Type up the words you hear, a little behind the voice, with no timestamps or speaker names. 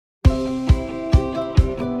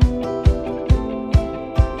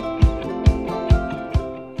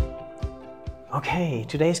Okay,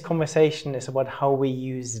 today's conversation is about how we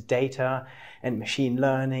use data and machine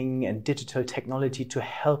learning and digital technology to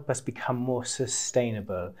help us become more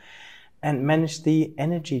sustainable and manage the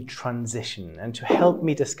energy transition. And to help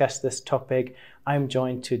me discuss this topic, I'm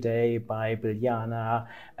joined today by Biljana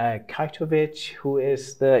Kajtovic, who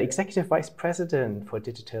is the Executive Vice President for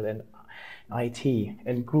Digital and IT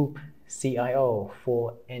and Group CIO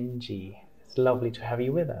for ENGIE. It's lovely to have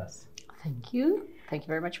you with us. Thank you. Thank you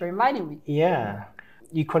very much for inviting me. Yeah.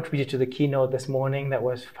 You contributed to the keynote this morning. That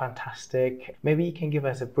was fantastic. Maybe you can give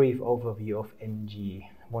us a brief overview of ENGIE,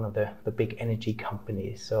 one of the big energy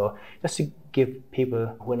companies. So just to give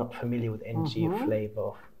people who are not familiar with ENGIE a flavor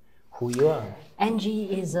of who you are. ENGIE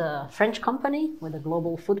is a French company with a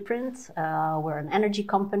global footprint. We're an energy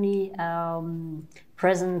company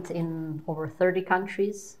present in over 30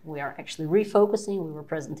 countries. We are actually refocusing. We were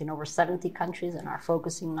present in over 70 countries and are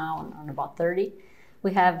focusing now on about 30.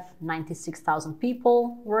 We have 96,000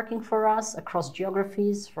 people working for us across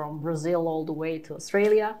geographies, from Brazil all the way to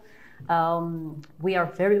Australia. We are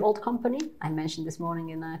a very old company. I mentioned this morning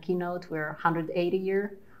in a keynote, we're a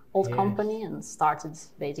 180-year-old company and started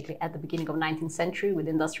basically at the beginning of 19th century with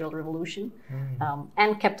the Industrial Revolution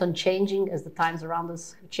and kept on changing as the times around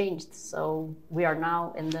us changed. So we are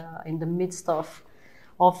now in the midst of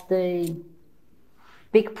the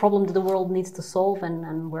big problem that the world needs to solve,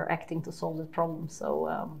 and we're acting to solve that problem. So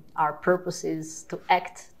our purpose is to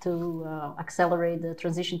act to accelerate the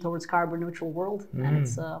transition towards carbon neutral world. And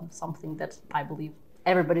it's something that I believe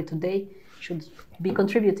everybody today should be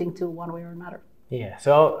contributing to one way or another. Yeah,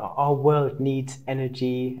 so our world needs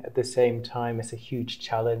energy at the same time. It's a huge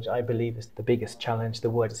challenge. I believe it's the biggest challenge the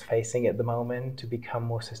world is facing at the moment to become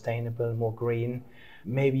more sustainable, more green.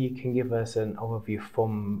 Maybe you can give us an overview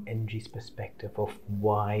from ENGIE's perspective of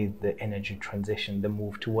why the energy transition, the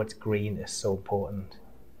move towards green, is so important.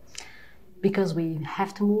 Because we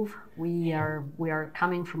have to move. We are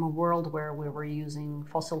coming from a world where we were using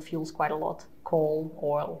fossil fuels quite a lot, coal,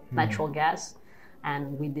 oil, natural gas,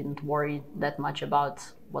 and we didn't worry that much about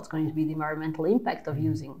what's going to be the environmental impact of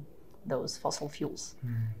using those fossil fuels.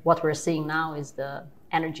 What we're seeing now is the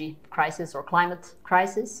energy crisis or climate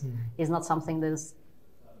crisis is not something that is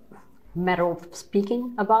matter of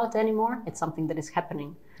speaking about anymore. It's something that is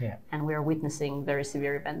happening, and we are witnessing very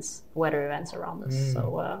severe events, weather events around us.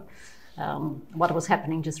 So what was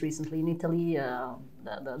happening just recently in Italy,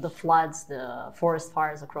 the floods, the forest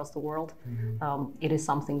fires across the world, it is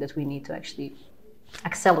something that we need to actually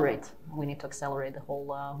accelerate. We need to accelerate the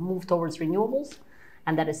whole move towards renewables.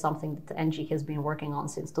 And that is something that ENGIE has been working on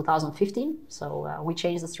since 2015. So we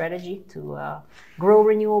changed the strategy to grow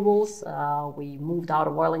renewables. We moved out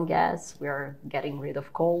of oil and gas. We are getting rid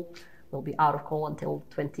of coal. We'll be out of coal until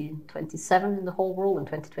 2027 in the whole world and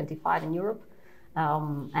 2025 in Europe.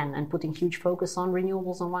 And putting huge focus on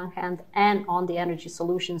renewables on one hand and on the energy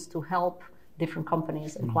solutions to help different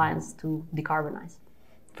companies and clients to decarbonize.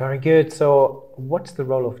 Very good. So what's the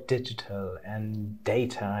role of digital and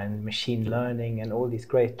data and machine learning and all these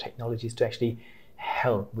great technologies to actually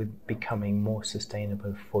help with becoming more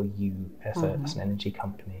sustainable for you as an energy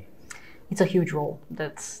company? It's a huge role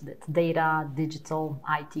that data, digital,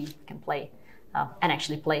 IT can play and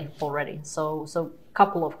actually play already. So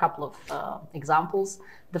couple of examples.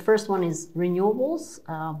 The first one is renewables.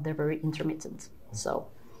 They're very intermittent. So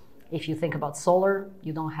if you think about solar,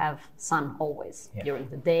 you don't have sun always. During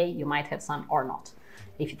the day, you might have sun or not.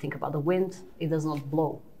 If you think about the wind, it does not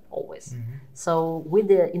blow always. So with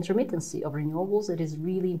the intermittency of renewables, it is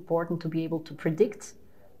really important to be able to predict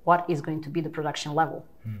what is going to be the production level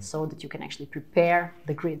so that you can actually prepare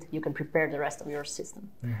the grid. You can prepare the rest of your system.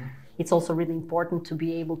 It's also really important to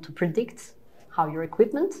be able to predict how your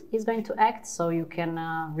equipment is going to act so you can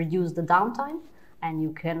reduce the downtime and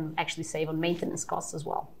you can actually save on maintenance costs as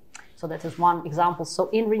well. So that is one example. So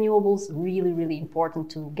in renewables, really, really important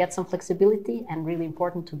to get some flexibility and really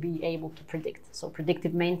important to be able to predict. So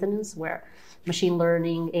predictive maintenance, where machine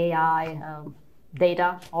learning, AI,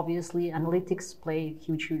 data, obviously, analytics play a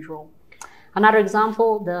huge, huge role. Another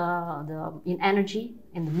example, in energy,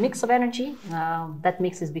 in the mix of energy, that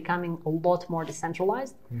mix is becoming a lot more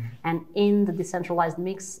decentralized. And in the decentralized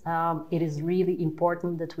mix, it is really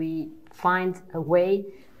important that we find a way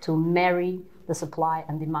to marry the supply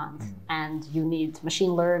and demand. And you need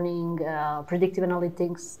machine learning, predictive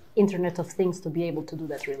analytics, Internet of Things to be able to do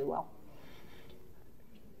that really well.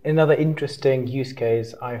 Another interesting use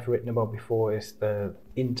case I've written about before is the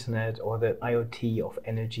internet or the IoT of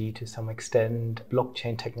energy to some extent.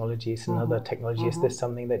 Blockchain technology is another technology. Is this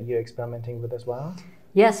something that you're experimenting with as well?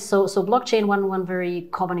 Yes, so blockchain, one very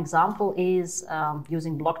common example is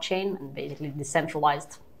using blockchain and basically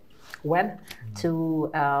decentralized web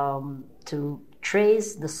to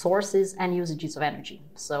trace the sources and usages of energy.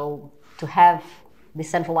 So to have the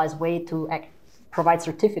centralized way to provide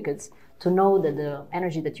certificates to know that the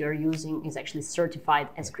energy that you're using is actually certified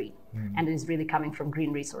as green and is really coming from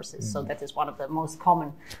green resources. So that is one of the most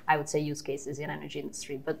common, I would say, use cases in energy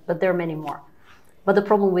industry. But there are many more. But the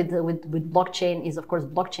problem with blockchain is, of course,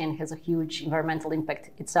 blockchain has a huge environmental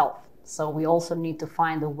impact itself. So we also need to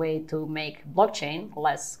find a way to make blockchain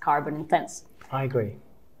less carbon intense. I agree.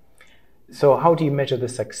 So how do you measure the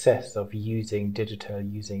success of using digital,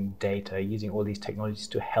 using data, using all these technologies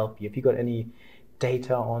to help you? Have you got any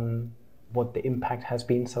data on what the impact has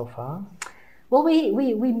been so far? Well,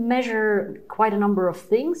 we measure quite a number of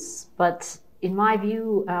things, but in my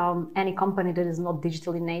view, any company that is not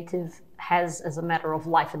digitally native has, as a matter of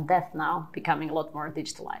life and death now, becoming a lot more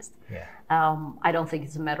digitalized. Yeah. I don't think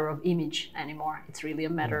it's a matter of image anymore. It's really a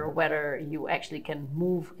matter of whether you actually can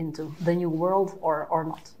move into the new world or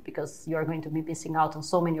not, because you're going to be missing out on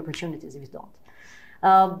so many opportunities if you don't.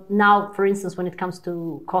 Now, for instance, when it comes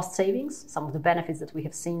to cost savings, some of the benefits that we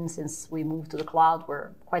have seen since we moved to the cloud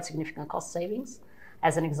were quite significant cost savings.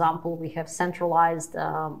 As an example, we have centralized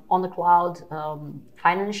on the cloud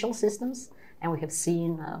financial systems, and we have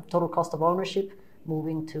seen total cost of ownership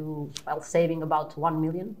moving to, well, saving about 1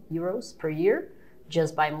 million euros per year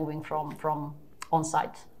just by moving from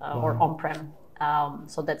on-site or on-prem.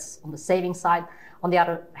 So that's on the saving side. On the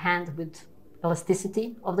other hand, with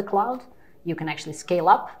elasticity of the cloud, you can actually scale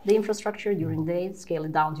up the infrastructure during the day, scale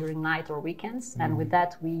it down during night or weekends. And with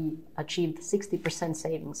that, we achieved 60%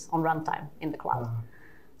 savings on runtime in the cloud.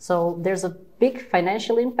 So there's a big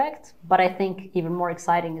financial impact, but I think even more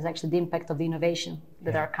exciting is actually the impact of the innovation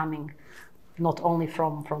that are coming not only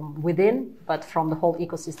from within, but from the whole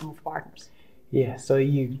ecosystem of partners. Yeah, so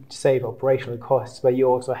you save operational costs, but you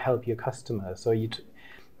also help your customers. So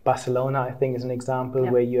Barcelona, I think, is an example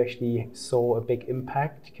where you actually saw a big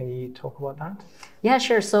impact. Can you talk about that? Yeah,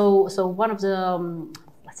 sure. So one of the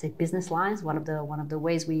let's say business lines, one of the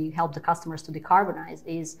ways we help the customers to decarbonize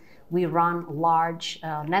is we run large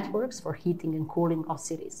networks for heating and cooling of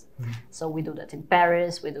cities. So we do that in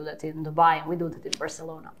Paris, we do that in Dubai, and we do that in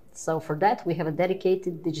Barcelona. So for that, we have a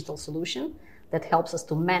dedicated digital solution that helps us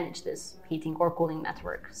to manage this heating or cooling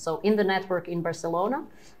network. So in the network in Barcelona,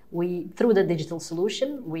 through the digital solution,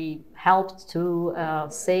 we helped to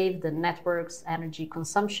save the network's energy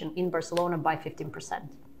consumption in Barcelona by 15%.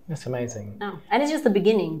 That's amazing. Oh, and it's just the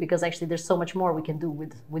beginning, because actually there's so much more we can do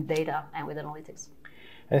with data and with analytics.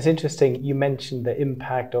 And it's interesting, you mentioned the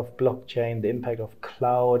impact of blockchain, the impact of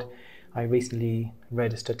cloud. I recently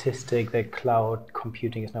read a statistic that cloud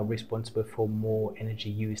computing is now responsible for more energy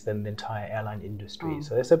use than the entire airline industry.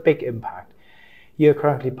 So there's a big impact. You're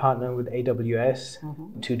currently partnering with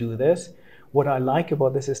AWS to do this. What I like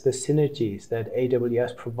about this is the synergies that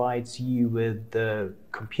AWS provides you with the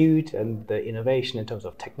compute and the innovation in terms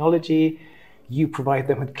of technology. You provide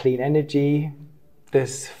them with clean energy,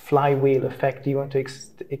 this flywheel effect. Do you want to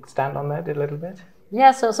extend on that a little bit?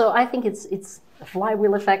 Yeah, so I think it's a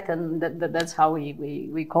flywheel effect, and that's how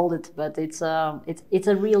we called it. But it's a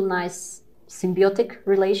real nice symbiotic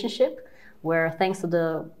relationship where, thanks to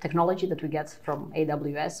the technology that we get from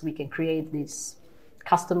AWS, we can create these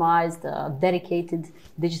customized, dedicated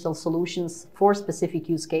digital solutions for specific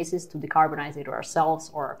use cases to decarbonize either ourselves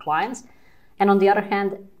or our clients. And on the other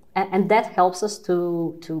hand, and that helps us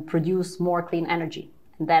to produce more clean energy.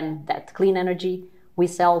 And then that clean energy we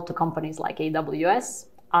sell to companies like AWS,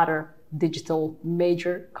 other digital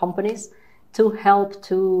major companies, to help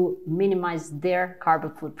to minimize their carbon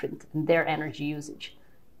footprint and their energy usage,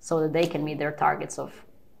 so that they can meet their targets of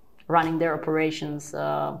running their operations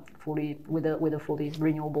fully with a fully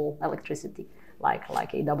renewable electricity, like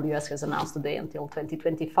AWS has announced today. Until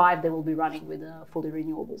 2025, they will be running with fully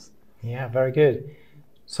renewables. Yeah, very good.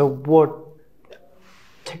 So what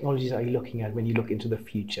technologies are you looking at when you look into the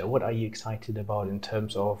future? What are you excited about in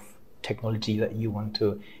terms of technology that you want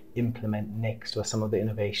to implement next, or some of the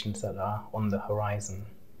innovations that are on the horizon?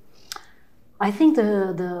 I think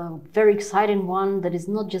the very exciting one that is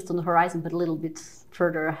not just on the horizon but a little bit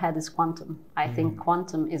further ahead is quantum. I think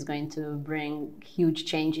quantum is going to bring huge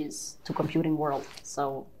changes to computing world.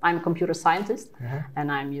 So I'm a computer scientist,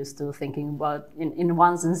 and I'm used to thinking about in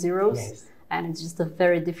ones and zeros. Yes. And it's just a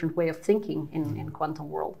very different way of thinking in quantum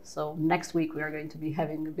world. So next week we are going to be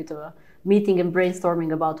having a bit of a meeting and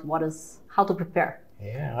brainstorming about how to prepare.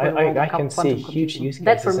 Yeah, I can see huge use cases.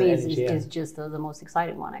 That for me is just the most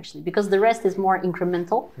exciting one, actually, because the rest is more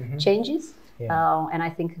incremental changes. And I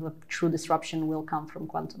think the true disruption will come from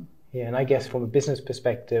quantum. Yeah, and I guess from a business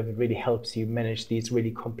perspective, it really helps you manage these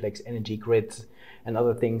really complex energy grids and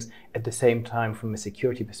other things. At the same time, from a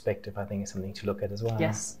security perspective, I think it's something to look at as well.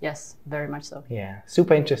 Yes, very much so. Yeah,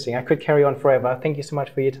 super interesting. I could carry on forever. Thank you so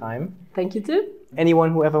much for your time. Thank you too.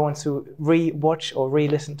 Anyone who ever wants to re-watch or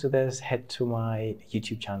re-listen to this, head to my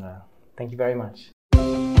YouTube channel. Thank you very much.